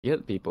You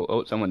hit people.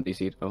 Oh, someone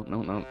DC'd. Oh,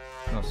 no, no.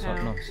 No, Sol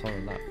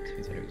left.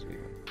 He said he was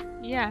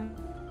leaving. Yeah.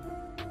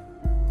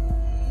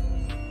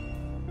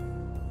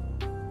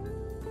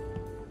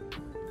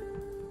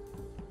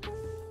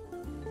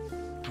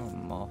 Oh,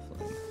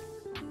 Morphed.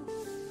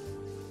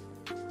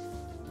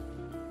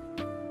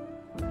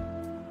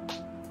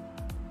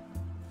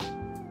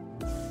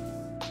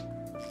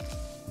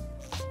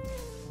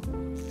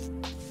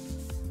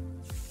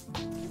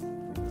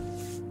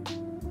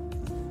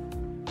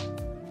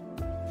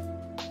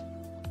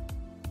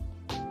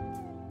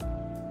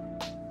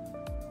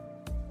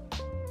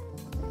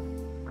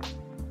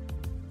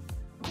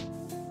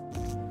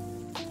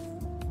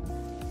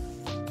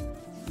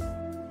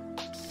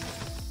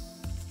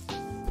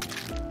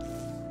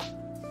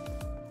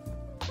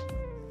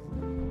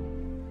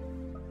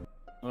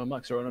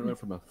 Max, you're running away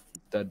from a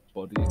dead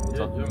body. What's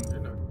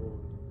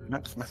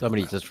happening?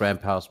 Somebody just ran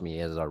past me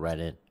as I ran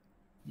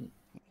in.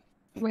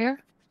 Where?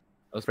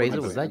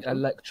 Fraser, was that you?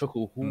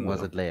 Electrical hall.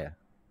 Was it Leia?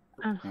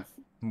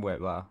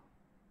 Wait, wow.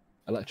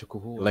 Electrical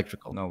hall.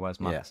 Electrical. No, where's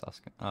Max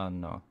asking?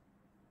 No.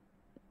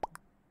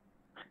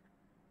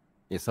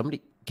 Yeah,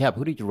 somebody. Cap,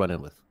 who did you run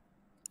in with?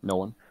 No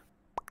one.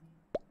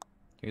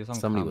 He was on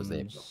Somebody was there.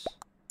 cams.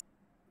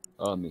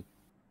 Me.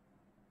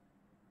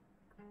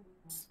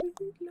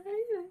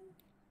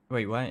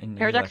 Wait, where in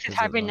Paradox Elec is is it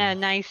having then? a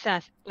nice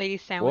lady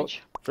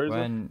sandwich. Fraser?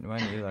 When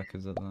Elec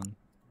is it then?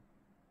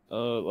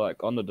 Like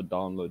under the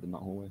download in that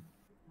hallway.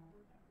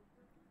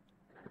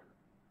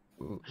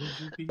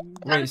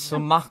 Wait, so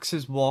Max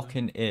is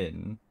walking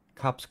in.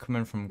 Cap's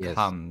coming from Yes.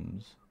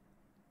 cams.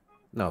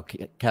 No,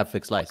 Cap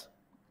fixed lights.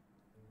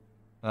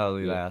 Oh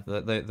yeah,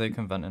 they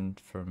convented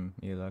from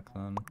Elec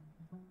then.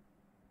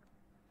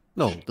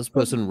 No, this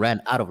person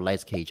ran out of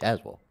lights cage as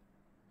well.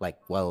 Like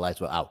while the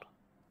lights were out.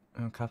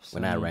 Oh, Cap's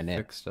When I ran in.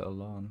 fixed it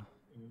alone.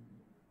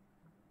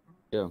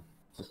 Yeah.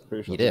 Just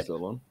pretty sure You did. it's the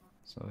one.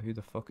 So who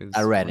the fuck is?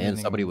 I ran in,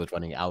 running- somebody was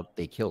running out,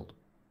 they killed.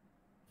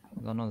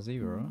 Is that not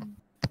Zero?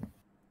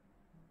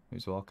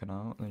 Who's walking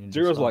out? And you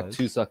Zero's just like dies?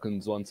 2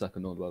 seconds, 1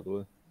 second on, by the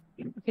way.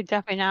 Okay,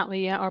 definitely not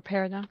Leah or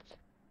Paradox.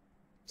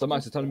 So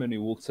Max, you're telling me when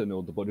you walked in,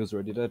 the body was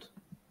already dead?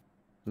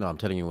 No, I'm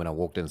telling you, when I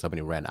walked in,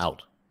 somebody ran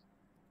out.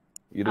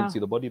 You didn't Oh. see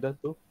the body dead,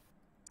 though?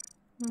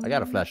 I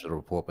got a flash of the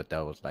report, but that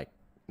was like,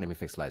 let me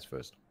fix lights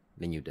first.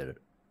 Then you did it.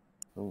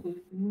 Oh.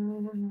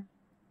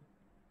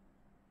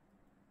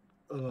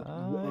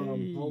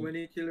 How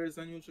many killers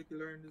and usual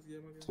killer in this game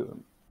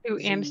again? 2. 2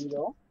 imps.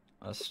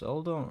 I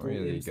still don't Two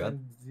really imps get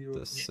and zero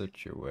this kills.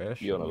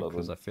 situation You're on 11.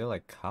 because I feel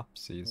like Cap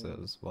sees it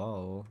as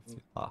well.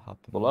 If that happened.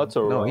 Well, that's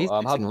alright. No, he's I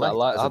had fixing that lights.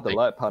 light, That's I the had the thing.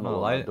 light panel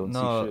No, on, I don't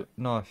see shit.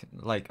 no,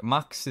 like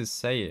Max is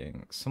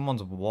saying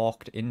someone's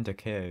walked into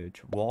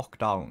cage,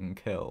 walked out and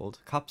killed.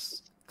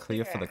 Cap's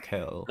clear for the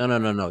kill.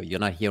 No. You're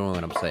not hearing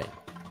what I'm saying.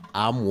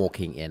 I'm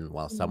walking in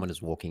while someone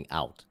is walking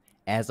out.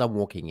 As I'm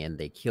walking in,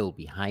 they kill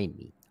behind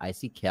me. I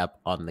see Cap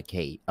on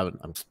the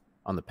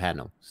on the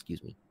panel,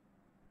 excuse me.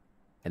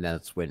 And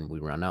that's when we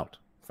run out,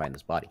 find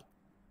this body.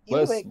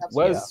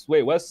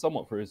 Where's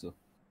someone, Fraser?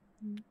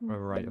 We're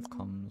right of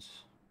comms.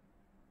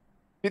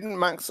 Didn't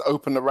Max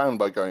open the round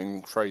by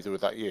going, Fraser,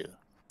 was that you?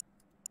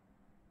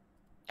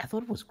 I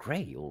thought it was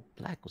gray or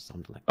black or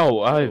something like Oh,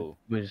 I Oh.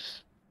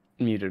 was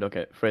muted.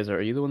 Okay, Fraser,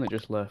 are you the one that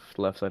just left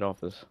side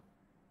office?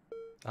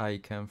 I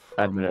came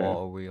from Admin area.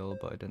 water wheel,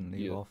 but I didn't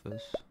leave Yeah.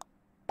 office.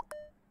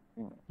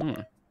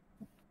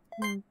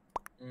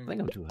 I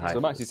think I'm too high.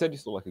 So Max, you said you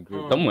saw like a grey.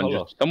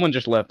 Someone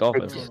just left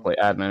office. It's like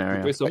admin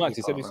area. Wait, so Max,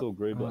 you said you saw a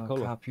grey black Oh,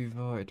 color. Cap, you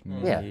voted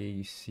me. Yeah.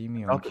 You see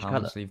me on Darkish cams,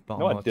 colour. leave bottom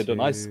No, I or didn't.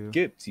 I two.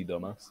 skipped, you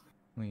dumbass.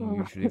 Well, you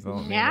usually vote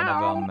me whenever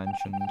I'm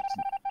mentioned.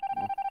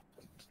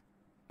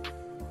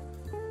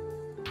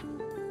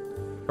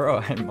 Bro,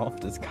 I'm off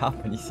this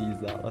Cap and he sees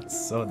that.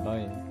 That's so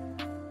annoying.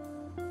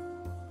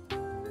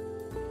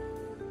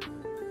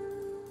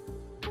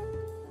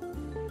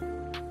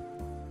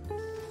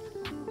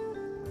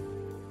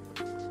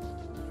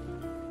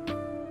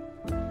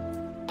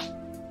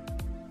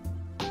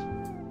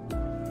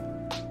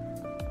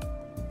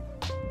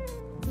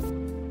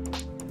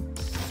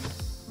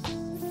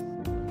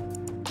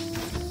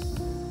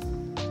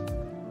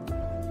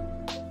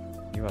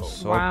 You are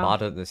so Wow.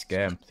 bad at this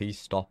game. Please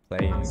stop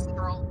playing.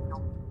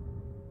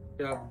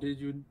 Yeah, did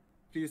you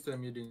please tell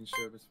me you didn't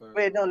share this file?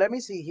 Wait, no, let me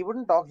see. He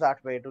wouldn't talk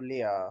that way to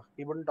Leah.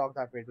 He wouldn't talk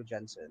that way to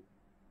Jensen.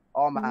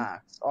 Or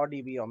Max. Or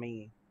DB or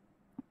me.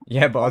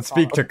 Yeah, but I'd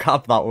speak to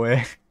Cap that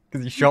way.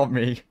 Because he shot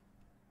me.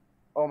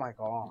 Oh my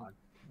god.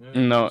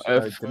 Yeah, No, you shared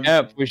if this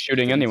Cap file. was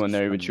shooting anyone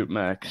there, he would shoot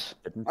Max.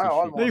 Didn't I he shoot?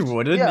 almost- He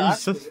wouldn't. Yeah,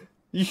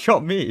 He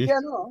shot me. Yeah,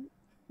 no.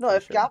 No,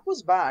 if Sure. Cap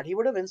was bad, he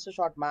would have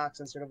insta-shot Max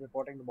instead of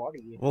reporting the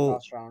body Well,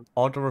 last round.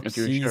 Order up If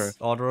you're sees sure.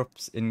 Order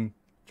up's in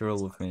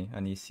drill with me,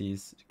 and he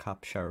sees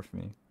Cap sheriff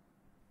me.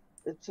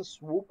 It's a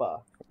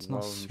swooper. It's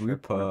not Well, you should swooper.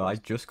 point I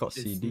out- just got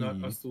It's CD. not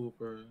a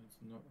super. It's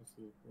not a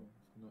super.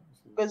 It's not a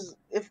super. Because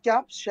if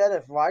Cap's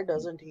sheriff, why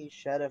doesn't he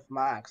sheriff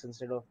Max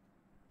instead of...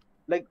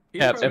 Like, He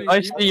Cap, if probably- I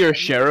he see probably- your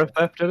sheriff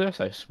after this,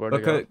 I swear to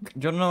Because God.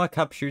 do you know why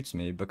Cap shoots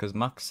me? Because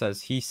Max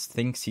says he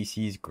thinks he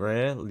sees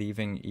grey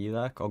leaving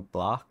Elec or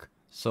black,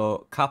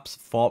 So Cap's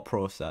thought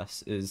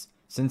process is,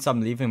 since I'm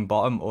leaving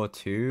bottom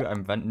O2,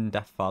 I'm venting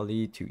Death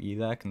Valley to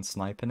Elec and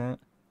sniping it.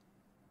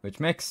 Which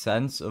makes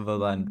sense, other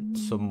than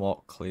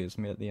somewhat clears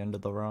me at the end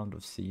of the round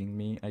of seeing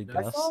me, I I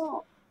guess.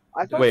 saw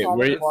Wait, Thomas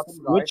where, bottom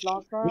right which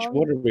last which round.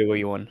 waterway were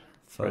you on?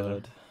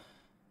 Third.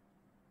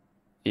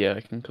 Yeah,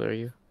 I can clear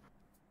you.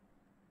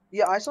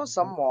 Yeah, I saw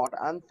somewhat,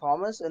 and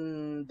Thomas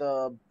in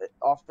the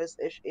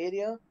office-ish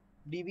area.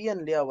 DB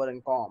and Leah were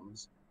in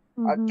comms.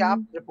 Cap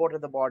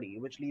reported the body,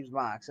 which leaves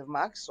Max. If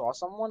Max saw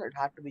someone, it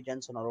had to be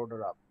Jensen or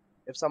Oder up.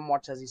 If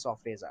somewhat says he saw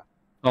Fraser.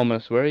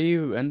 Thomas, where are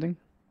you ending?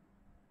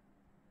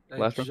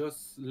 Last round?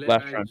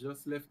 Last I round.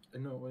 just left.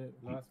 No, wait,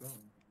 last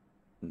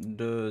round.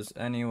 Does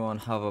anyone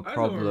have a I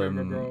don't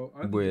remember, problem bro.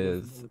 I think it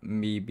was with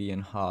me being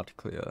hard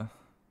clear?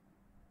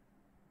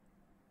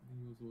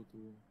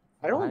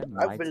 I might will have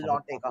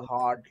not a take a problem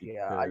hard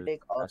clear. I'll because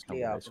take a that's not what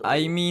clear. I saw.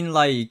 I mean,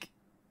 like,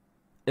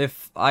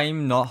 if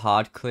I'm not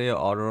hard clear,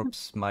 order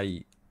ups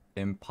my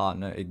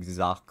partner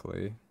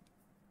exactly.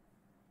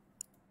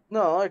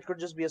 No, it could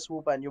just be a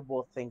swoop, and you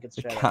both think it's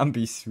It Sheriff. can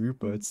be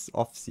super, it's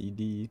off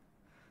CD.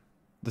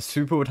 The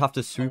super would have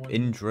to swoop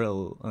in wonder-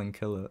 drill and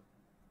kill it.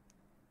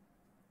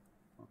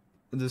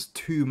 There's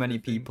too many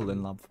people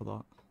in lab for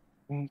that.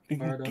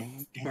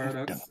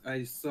 Paradox.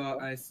 I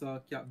saw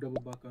Cap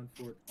double back and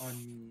forth on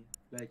me,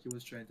 like he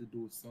was trying to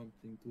do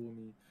something to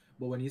me.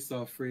 But when he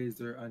saw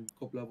Fraser and a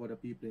couple of other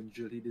people in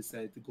drill, he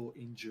decided to go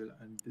in drill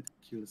and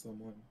kill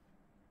someone.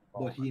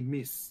 But he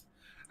missed.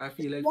 I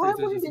feel like Why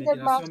Fraser would just he making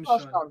get Max assumption.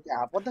 first round,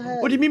 Cap? What the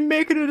hell? What do you mean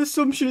making an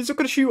assumption? He's not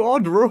gonna shoot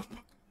order up.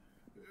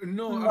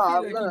 No, No,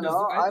 I feel like no, he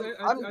no,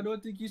 does. I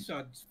don't think he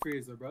shot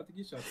Fraser, bro. I think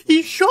he shot.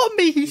 He someone shot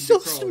me. He in the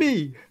sussed crowd.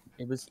 me.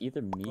 It was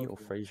either me or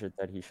Okay. Fraser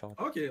that he shot.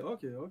 Okay. All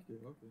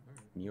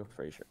right. Me or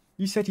Fraser.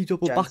 You said he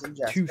doubled back Jensen,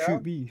 to Jessica?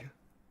 shoot me.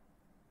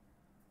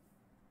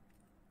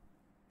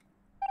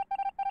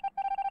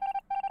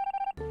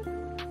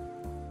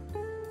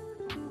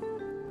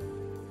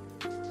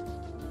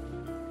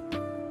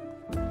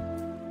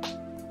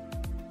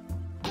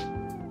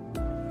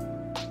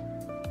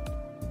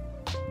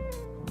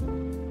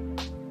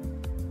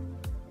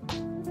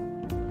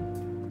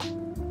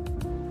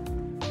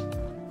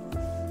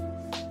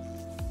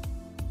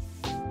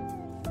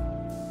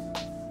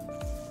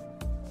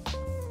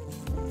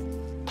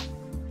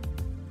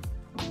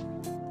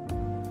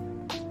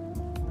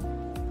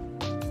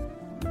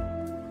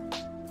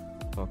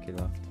 Fuck, he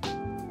left.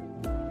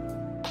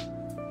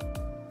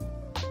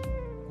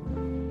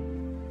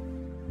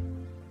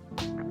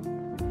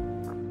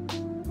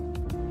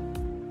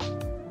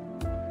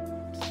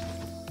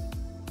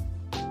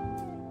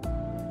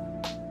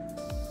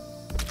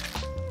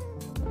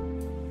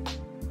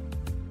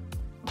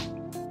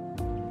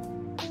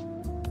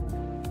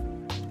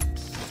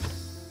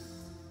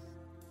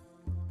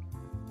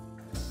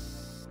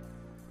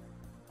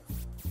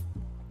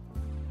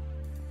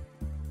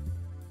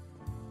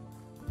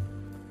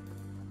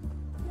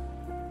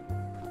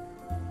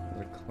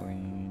 They're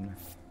clean.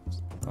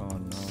 Oh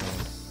no.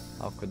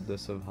 How could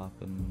this have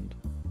happened?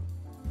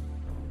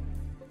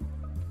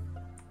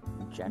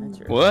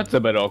 Janitor. Well, that's a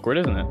bit awkward,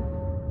 isn't it?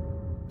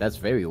 That's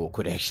very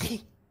awkward,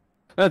 actually.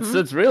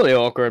 That's really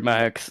awkward,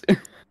 Max.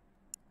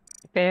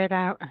 Bear it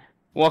out.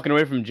 Walking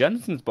away from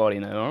Jensen's body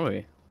now, are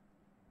we?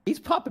 He's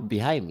popping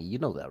behind me. You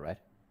know that, right?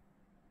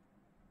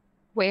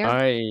 Where?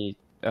 I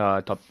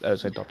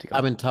outside top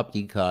I'm in top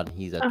decon.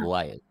 He's at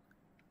Wyatt.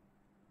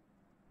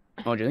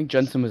 Oh, do you think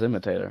Jensen was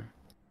imitator?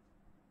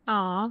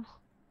 Aw.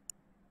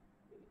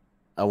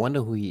 I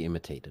wonder who he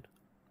imitated.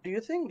 Do you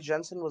think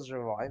Jensen was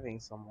reviving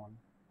someone?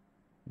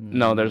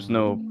 No, there's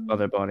no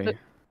other body.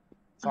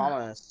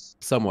 Thomas.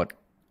 Somewhat.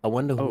 I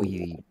wonder Oh.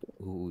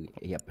 who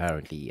he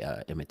apparently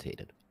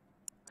imitated.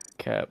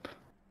 Cap.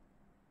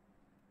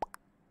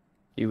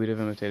 You would have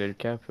imitated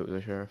Cap if it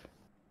was a sheriff.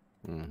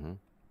 Mm-hmm. And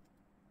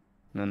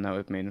then that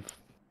would mean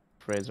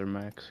Fraser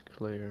Max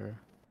clear.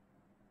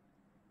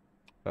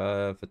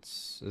 If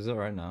it's... Is it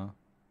right now?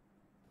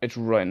 It's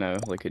right now,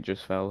 like it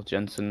just fell.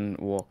 Jensen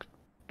walked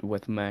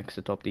with Max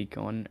atop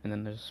decon, and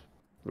then there's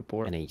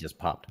report. And then he just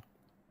popped.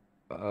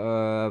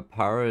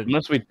 Para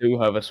Unless we do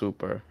have a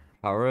super.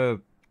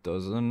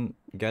 doesn't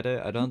get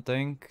it, I don't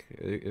think.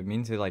 It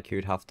means he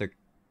would have to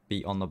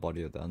be on the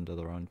body at the end of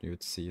the round. You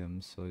would see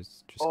him, so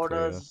it's just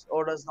clear.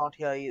 Orders not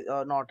here,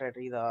 not at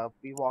either.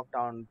 We walked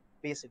down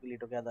basically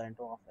together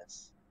into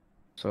office.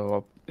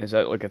 So is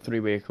that like a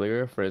three-way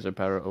clear? Fraser,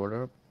 Para,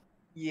 Order?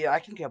 Yeah, I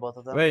can clear both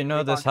of them. Wait,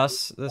 no, They this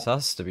can't-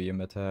 has to be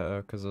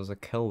imitator because there's a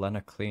kill then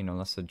a clean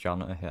unless the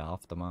janitor hit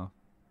aftermath.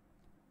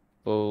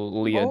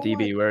 Well, Leah, Oh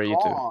DB, my where are you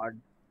two? God.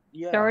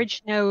 Yeah.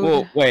 Storage node.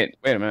 Well, wait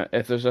a minute.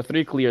 If there's a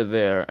 3 clear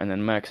there, and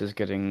then Max is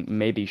getting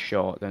maybe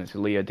shot, then it's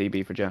Leah,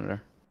 DB for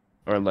janitor.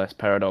 Or unless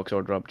Paradox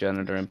or drop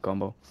janitor imp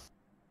combo.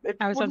 It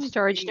I was on couldn't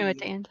storage node at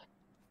the be- end.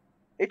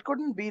 It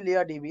couldn't be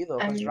Leah DB though,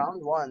 because Um,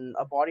 round one,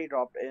 a body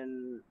dropped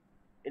in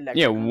electric.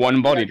 Yeah,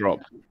 one body Leah drop.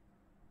 DB.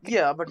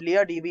 Yeah, but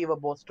Leah DB were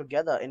both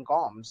together in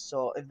comms,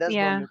 so if there's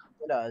Yeah. no mutual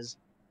killers,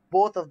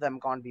 both of them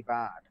can't be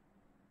bad.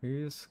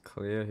 He's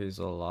clear, he's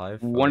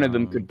alive. One of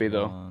them could round be,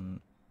 though. one.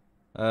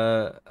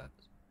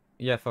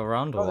 Yeah, for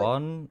round Oh, they-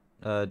 1,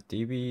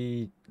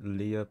 DB,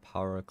 Leah,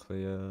 Power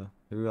clear.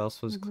 Who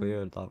else was Mhm.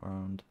 cleared that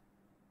round?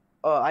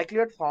 I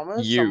cleared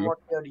Thomas. You.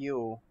 Somewhat cleared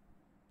you.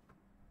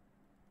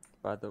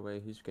 By the way,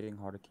 who's getting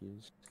hard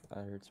accused?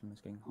 I heard someone's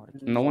getting hard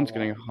accused. No one's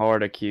getting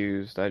hard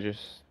accused. I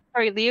just.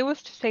 Sorry, Leah was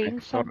saying I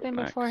thought something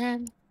Max.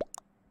 beforehand.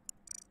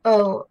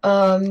 Oh,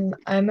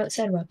 I'm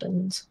outside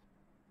weapons.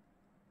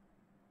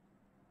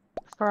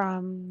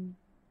 From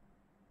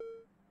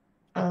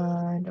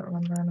I don't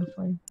remember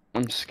honestly.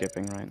 I'm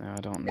skipping right now.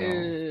 I don't know.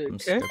 I'm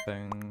okay.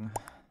 skipping.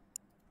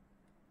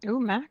 Ooh,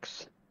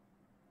 Max.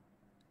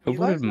 Who You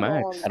guys voted are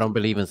Max? on- I don't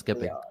believe in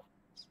skipping. Yeah.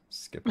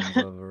 Skipping's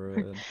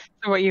overrated.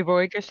 So what, you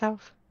void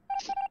yourself?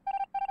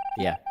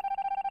 Yeah.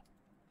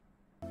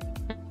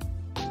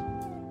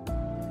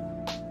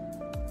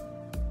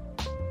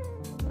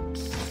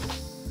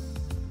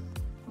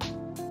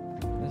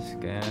 This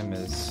game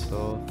is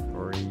so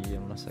free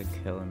unless I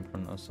kill in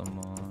front of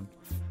someone.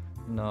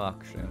 No,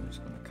 actually, I'm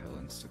just gonna kill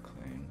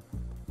insta-clean.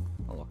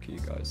 I'll lock you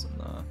guys in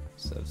there.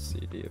 Save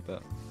CD a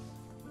bit.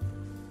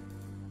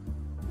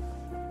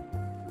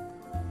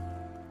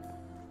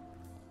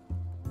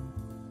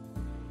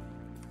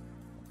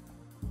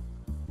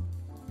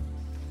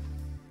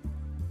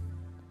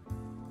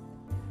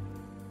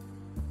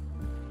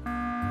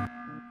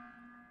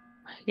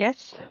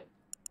 Yes.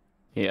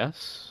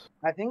 Yes.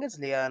 I think it's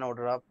Leah in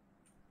order up.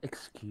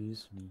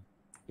 Excuse me.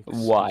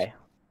 Why?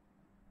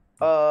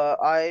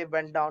 I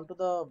went down to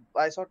the.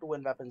 I saw 2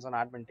 in weapons on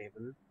admin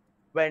table.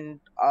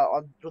 Went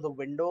to the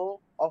window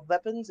of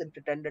weapons and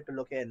pretended to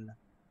look in,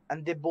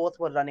 and they both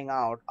were running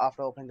out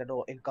after opening the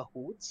door in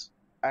cahoots.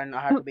 And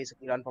I had to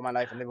basically run for my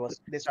life, and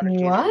they started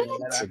chasing me. And I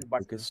What? had The to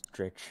butt- biggest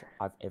stretch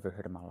I've ever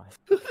heard in my life.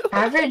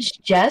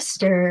 Average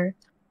jester.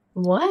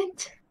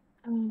 What?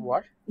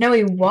 What? No,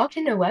 we walked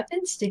into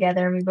weapons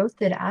together and we both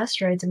did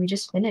asteroids and we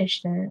just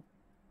finished it.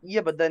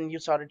 Yeah, but then you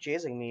started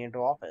chasing me into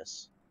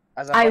office.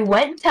 As I buttoned-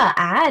 went to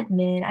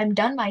admin. I'm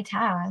done my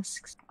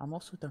tasks. I'm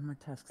also done my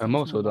tasks. I'm That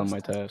was also done last my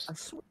task. tasks. I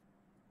swear.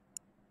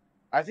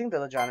 I think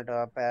they're the janitor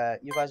up.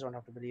 You guys don't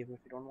have to believe me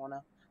if you don't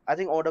wanna. I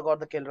think Order got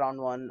the kill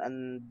round 1,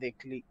 and they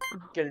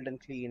killed and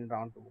clean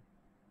round 2.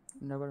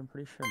 No, but I'm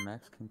pretty sure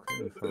Max can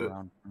clear me for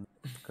round one,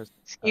 because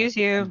Excuse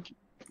you. and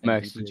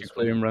Max, DB did you as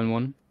clear well. him run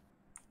 1?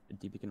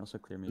 DB can also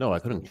clear me. No, I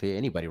because couldn't clear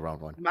anybody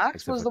round 1. Max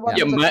except was for the one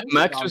Cap. Yeah, who was accused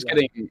Max round was 1.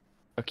 getting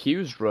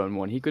accused run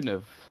 1. He couldn't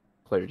have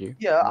cleared you.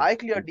 Yeah, I No,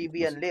 cleared DB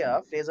DB and was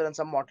Leah. Fraser and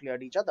somewhat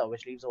cleared each other,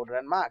 which leaves Order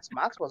and Max.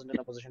 Max wasn't in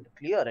a position to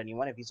clear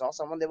anyone. If he saw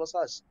someone, they was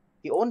us.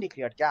 He only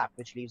cleared Cap,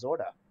 which leaves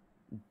Order.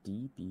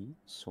 DB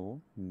saw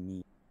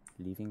me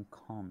leaving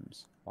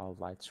comms while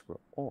lights were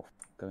off,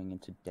 going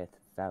into Death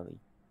Valley.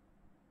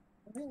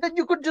 Then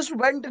you could just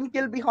went and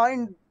kill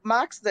behind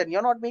Max. Then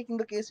you're not making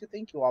the case you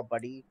think you are,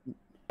 buddy.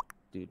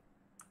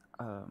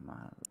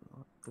 My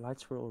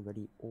lights were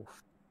already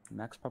off.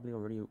 Max probably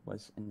already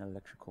was in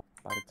electrical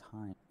by the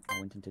time I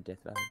went into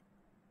Death Valley.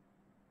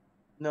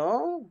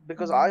 No,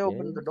 because I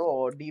opened the Yes.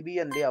 door. DB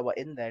and Leah were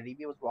in there.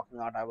 DB was walking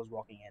out. I was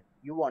walking in.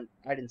 You weren't.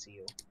 I didn't see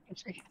you.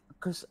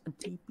 Because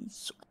DB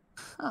saw.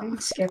 I'm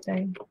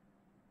skipping.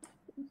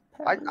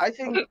 I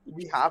think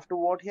we have to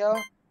vote here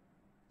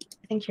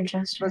I think you're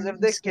jester. because if I'm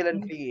they kill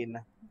and skipping. clean,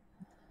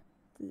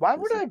 why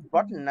would I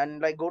button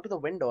and like go to the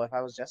window if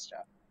I was Jester?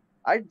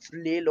 I'd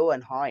lay low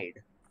and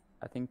hide.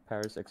 I think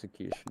Paris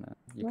executioner.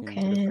 You can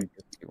Okay. get a free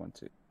kill if you want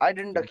to. I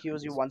didn't Yeah,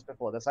 accuse you please. once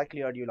before this. I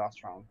cleared you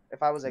last round.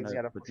 If I was No, Exy,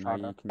 I'd have but pushed now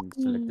harder. you can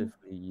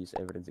selectively use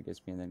evidence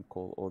against me and then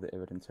call all the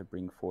evidence I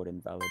bring forward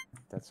invalid.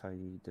 That's how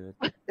you do it.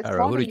 It's Alright,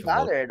 not who did you vote?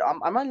 invalid.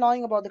 Am I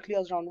lying about the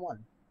clears round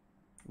 1?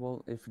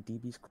 Well, if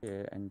DB's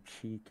clear and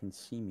she can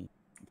see me.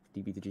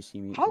 DB, did you see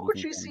me? How could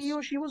leaving she see comms?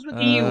 you? She was with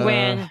See you Uh,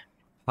 win.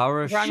 Power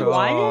Round shot,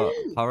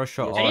 one? power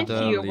shot Yes, I didn't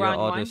order, see you Leah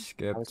round order one.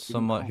 skipped. leaving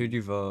Somewhat, who'd comms.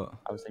 you vote?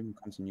 I was leaving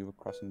comms and you were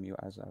crossing me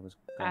as I was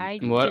going. I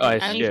What? didn't. I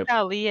I only skipped.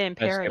 saw Leah and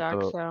I skipped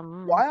Paradox.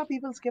 the- Why are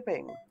people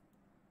skipping?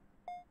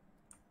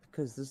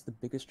 Because this is the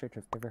biggest stretch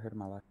I've ever heard in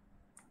my life.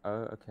 Oh,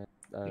 okay.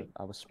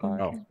 I was spy.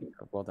 Oh.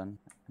 Well done.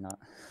 No.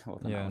 Well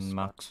done. Yeah, I was and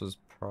spy. Max was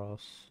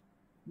pros.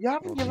 You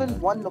haven't Well, given yeah.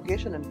 one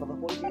location in for the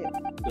whole game.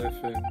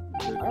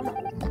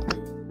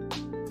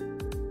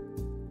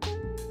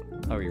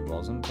 Oh, he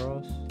wasn't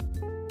pros?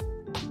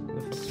 Who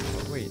the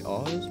fuck's pro? Wait,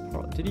 Oz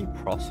pro? Did he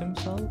pros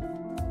himself?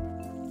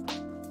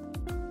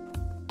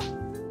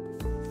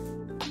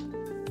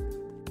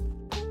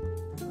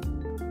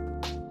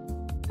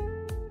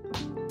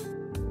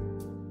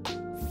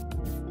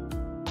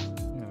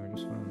 Yeah, we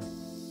just went.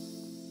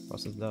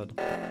 Pros is dead.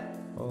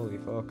 Holy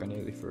fuck, I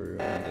nearly threw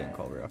and I didn't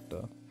call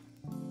reactor.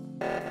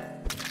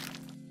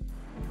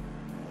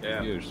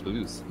 Yeah, you just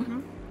lose.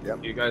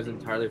 You guys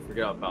entirely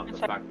forget about the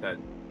fact that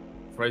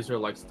Fraser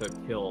likes to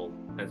kill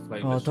and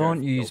play. Oh, the don't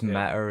sheriff. use Okay.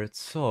 meta, it's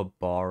so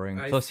boring.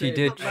 I Plus, he said-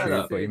 did It's not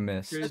meta. shoot, but he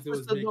missed. Fraser was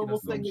It's the making normal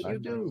us thing that you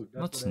look do.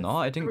 No, it's what I not.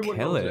 I didn't Everyone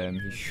kill knows it. him.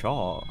 He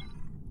shot.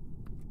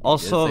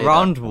 Also, say that.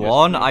 round Yes,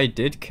 one, you- I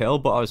did kill,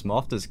 but I was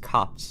morphed as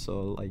capped,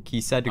 so, like, he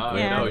said Oh,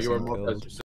 great, Yeah. I no, you were wasn't more killed.